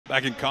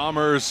Back in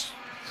Commerce,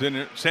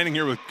 standing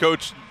here with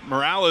Coach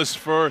Morales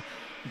for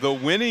the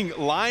winning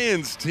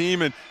Lions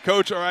team. And,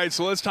 Coach, all right,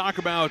 so let's talk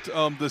about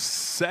the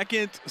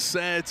second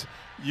set.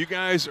 You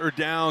guys are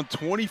down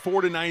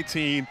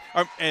 24-19,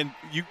 and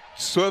you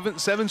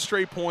seven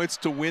straight points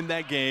to win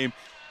that game.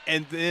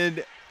 And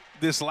then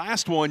this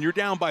last one, you're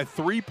down by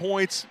 3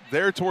 points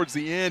there towards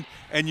the end,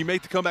 and you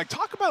make the comeback.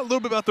 Talk about a little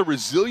bit about the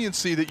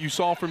resiliency that you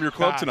saw from your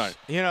club tonight.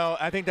 You know,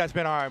 I think that's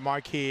been our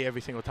marquee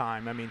every single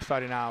time. I mean,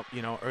 starting out,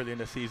 early in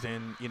the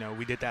season,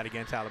 we did that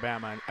against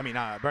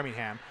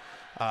Birmingham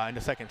in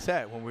the second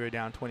set when we were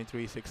down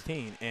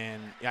 23-16.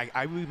 And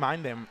I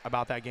remind them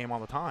about that game all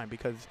the time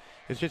because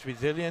it's just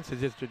resilience,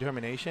 it's just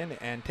determination,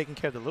 and taking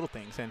care of the little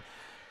things. And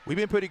we've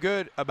been pretty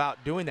good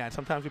about doing that.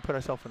 Sometimes we put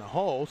ourselves in a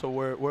hole, so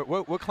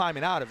we're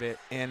climbing out of it,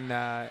 and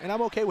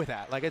I'm okay with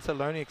that. Like, it's a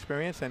learning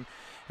experience, and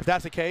if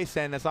that's the case,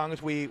 then as long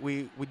as we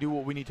do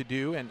what we need to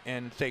do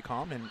and stay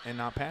calm and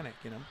not panic,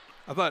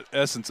 I thought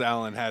Essence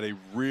Allen had a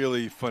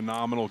really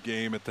phenomenal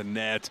game at the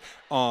net,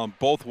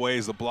 both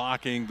ways, the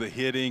blocking, the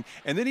hitting,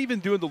 and then even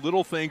doing the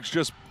little things,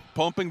 just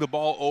pumping the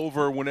ball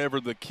over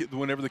whenever the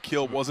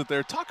kill wasn't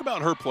there. Talk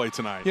about her play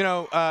tonight.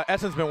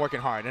 Essence been working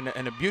hard,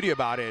 and the beauty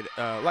about it,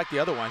 like the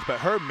other ones, but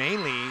her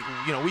mainly,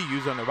 we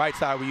use her on the right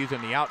side, we use her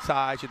on the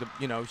outside.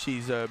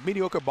 She's a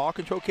mediocre ball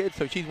control kid,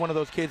 so she's one of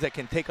those kids that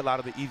can take a lot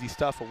of the easy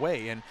stuff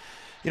away. And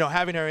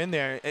having her in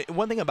there,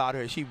 one thing about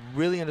her is she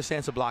really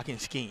understands the blocking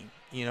scheme.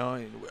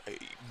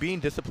 Being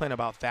disciplined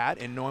about that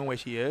and knowing where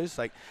she is,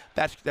 like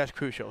that's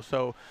crucial.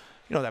 So,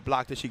 that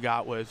block that she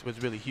got was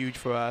really huge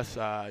for us.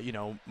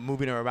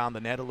 Moving her around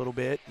the net a little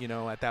bit.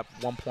 At that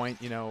one point,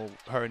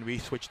 her and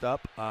Reese switched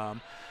up,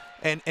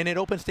 and it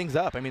opens things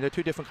up. I mean, they're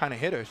two different kind of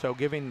hitters, so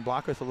giving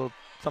blockers a little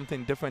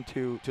something different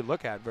to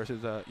look at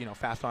versus a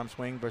fast arm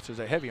swing versus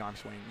a heavy arm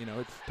swing.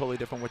 It's totally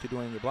different what you're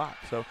doing in your block.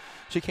 So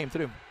she came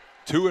through.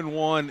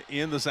 2-1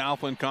 in the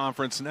Southland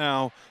Conference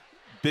now.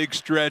 Big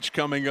stretch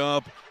coming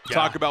up. Yeah.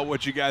 Talk about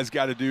what you guys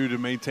got to do to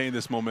maintain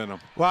this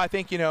momentum. Well, I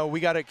think, we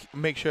got to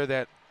make sure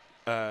that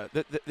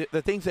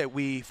the things that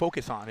we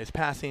focus on is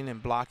passing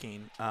and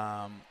blocking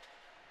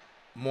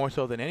more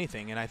so than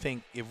anything. And I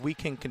think if we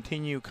can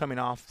continue coming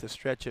off the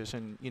stretches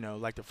and,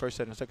 like the first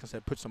set and second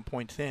set, put some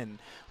points in,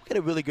 we get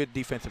a really good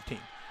defensive team.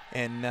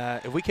 And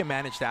if we can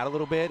manage that a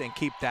little bit and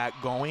keep that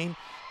going,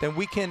 then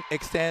we can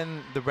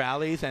extend the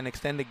rallies and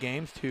extend the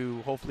games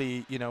to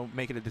hopefully,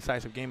 make it a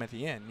decisive game at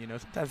the end.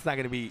 Sometimes it's not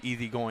going to be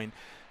easy going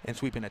and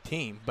sweeping a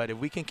team. But if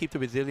we can keep the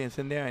resilience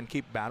in there and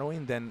keep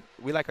battling, then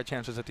we like our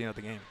chances at the end of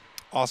the game.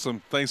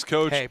 Awesome. Thanks,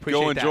 Coach. Hey, appreciate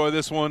Go enjoy that.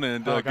 this one,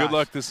 and good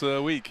luck this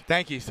week.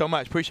 Thank you so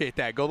much. Appreciate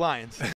that. Go Lions.